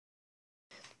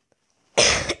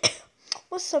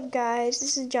What's up, guys?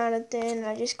 This is Jonathan.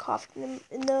 I just coughed in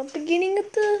the beginning of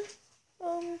the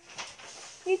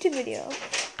YouTube video.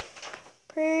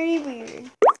 Pretty weird.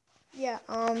 Yeah.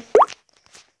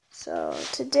 So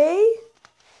today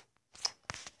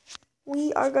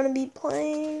we are gonna be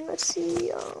playing. Let's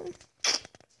see.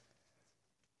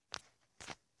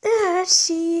 Let's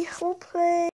see. We'll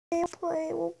play.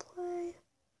 All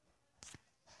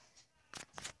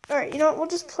right. You know what? We'll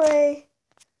just play.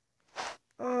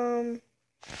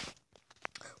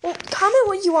 Well, comment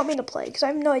what you want me to play, because I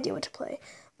have no idea what to play.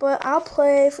 But I'll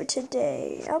play for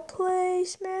today. I'll play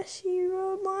Smashy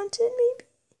Road Wanted, maybe?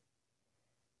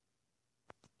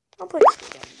 I'll play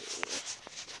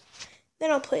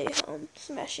then I'll play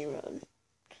Smashy Road.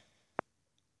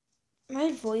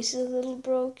 My voice is a little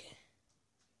broke.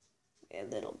 Yeah, a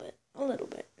little bit.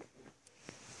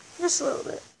 Just a little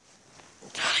bit.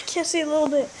 I can't say a little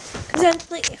bit, because I'm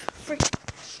like,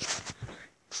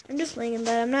 I'm just laying in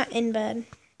bed. I'm not in bed.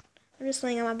 I'm just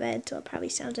laying on my bed, so it probably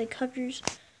sounds like covers.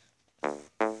 So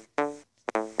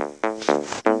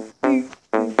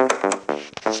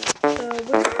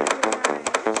we're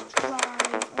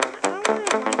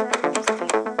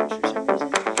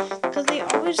because they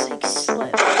always like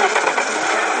slip.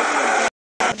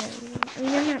 I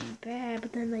mean, they're not bad,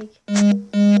 but then like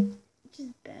it's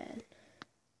just bad.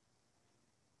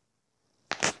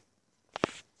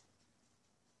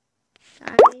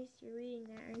 Guys, you're reading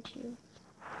that, aren't you?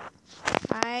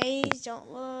 Guys, don't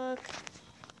look.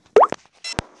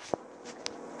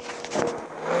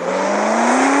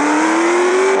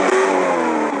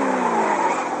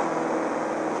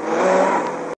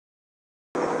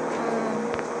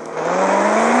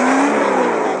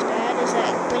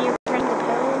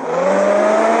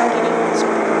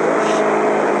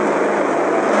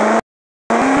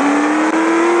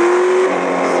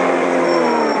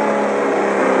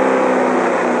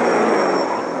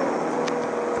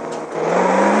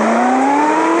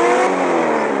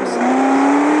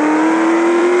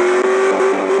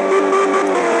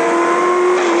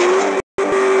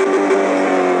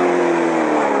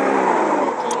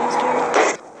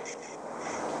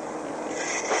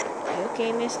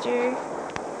 Okay, Mr.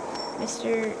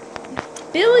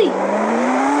 Billy!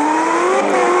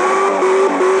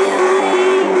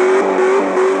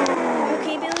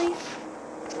 Okay, Billy?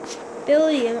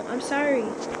 Billy, I'm sorry.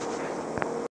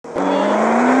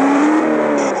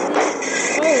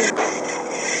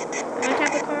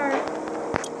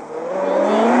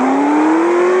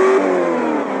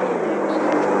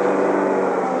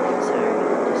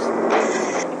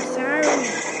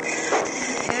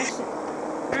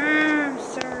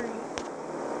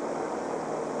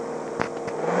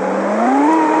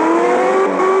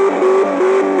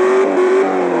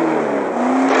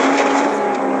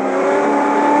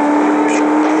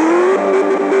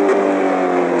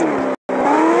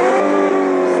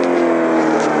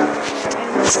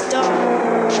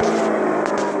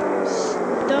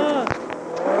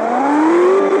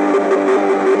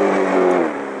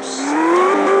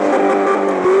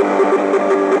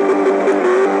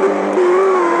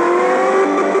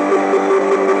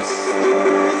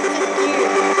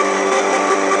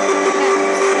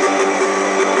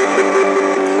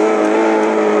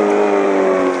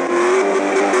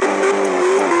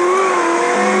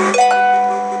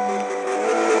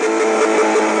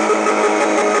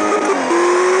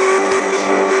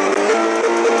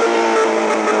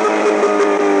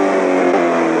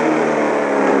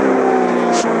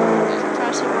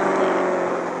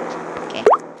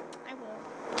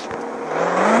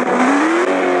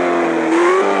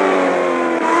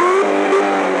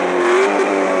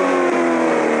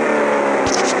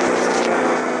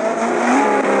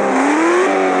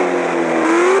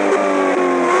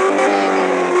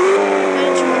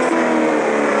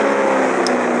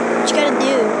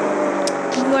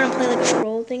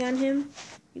 On him,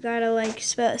 you gotta like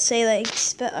alright,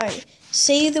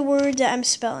 say the word that I'm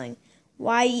spelling.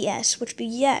 Y-E-S, which would be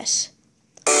yes.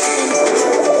 Like,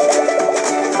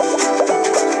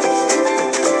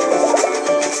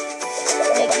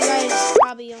 you guys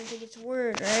probably don't think it's a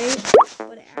word, right?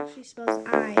 But it actually spells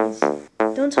eyes.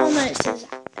 Don't tell him that it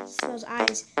spells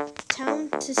eyes. Tell him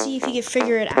to see if he can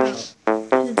figure it out.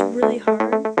 Because it's really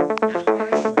hard. Not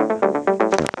hard,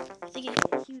 I think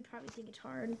he would probably think it's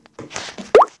hard.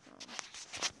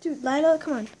 Dude, Lilo,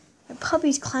 come on. My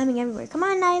puppy's climbing everywhere. Come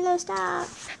on, Lilo, stop.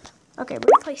 Okay, we're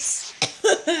gonna play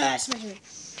Smashy.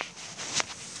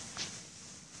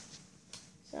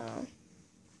 So,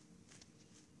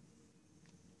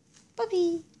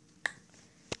 puppies.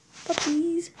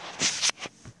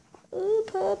 Ooh,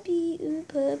 puppy, ooh,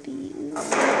 puppy, ooh.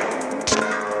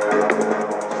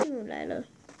 Ooh, Lilo.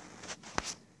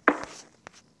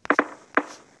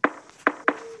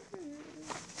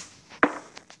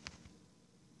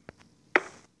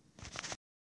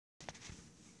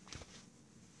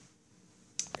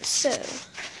 So.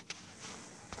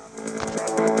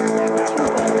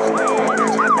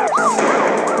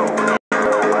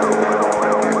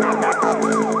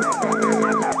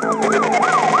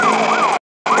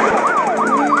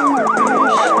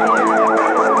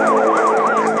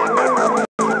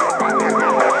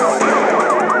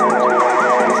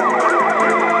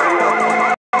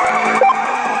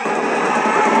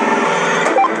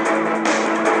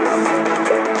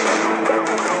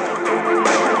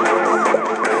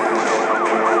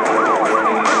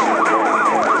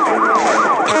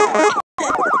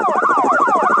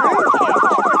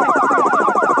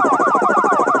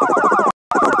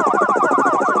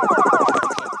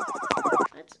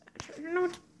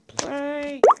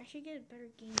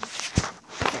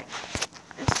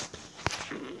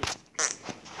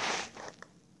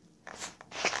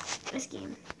 This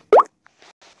game.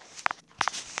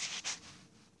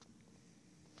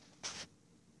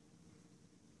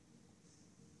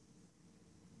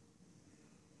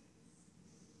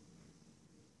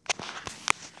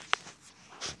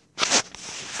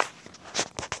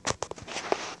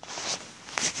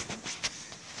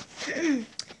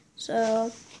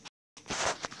 So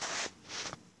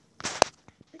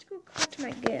let's go collect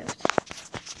my gift.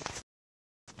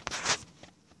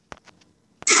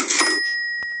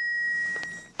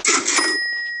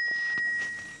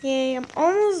 Yay, I'm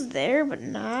almost there, but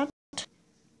not.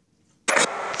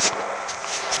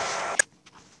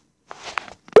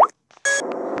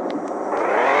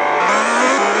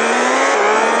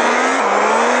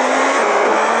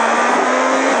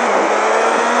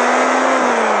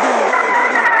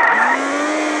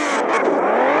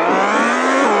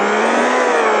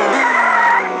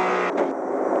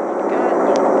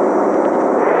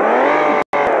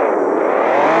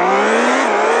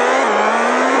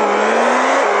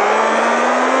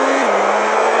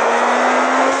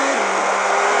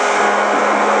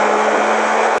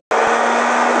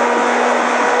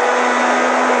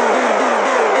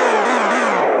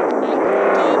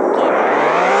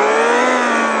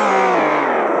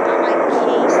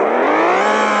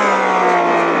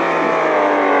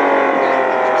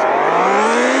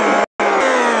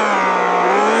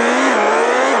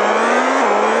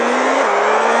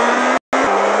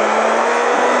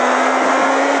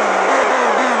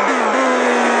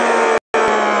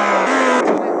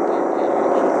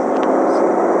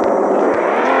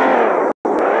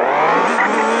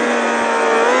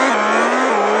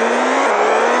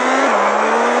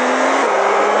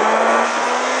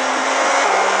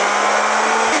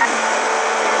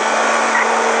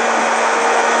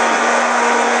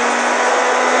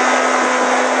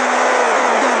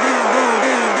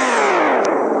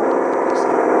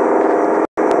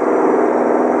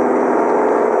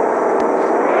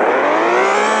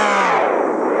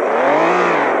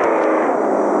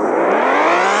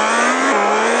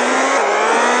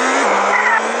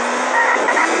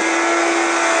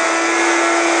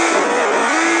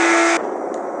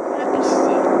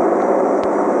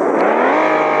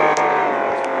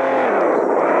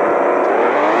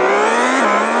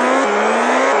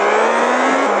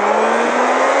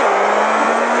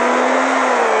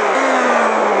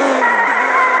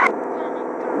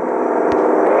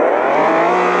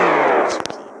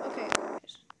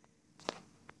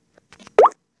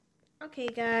 Okay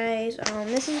guys,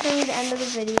 this is going to be the end of the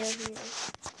video here.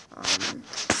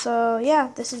 So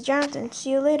yeah, this is Jonathan.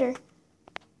 See you later.